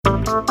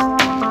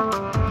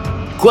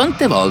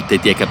Quante volte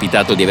ti è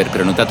capitato di aver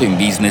prenotato in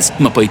business,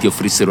 ma poi ti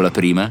offrissero la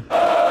prima?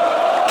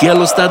 Che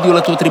allo stadio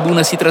la tua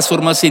tribuna si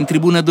trasformasse in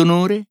tribuna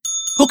d'onore?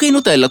 O che in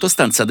hotel la tua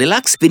stanza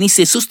deluxe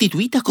venisse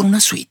sostituita con una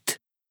suite?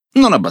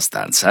 Non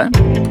abbastanza, eh?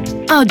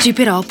 Oggi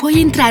però puoi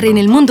entrare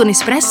nel mondo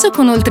Nespresso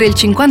con oltre il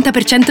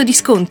 50% di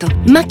sconto.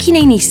 Macchine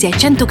Inissia e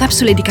 100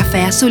 capsule di caffè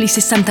a soli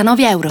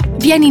 €69.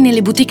 Vieni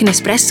nelle boutique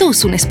Nespresso o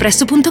su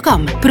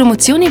Nespresso.com.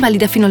 Promozione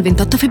valida fino al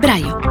 28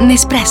 febbraio.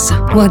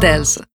 Nespresso. What else?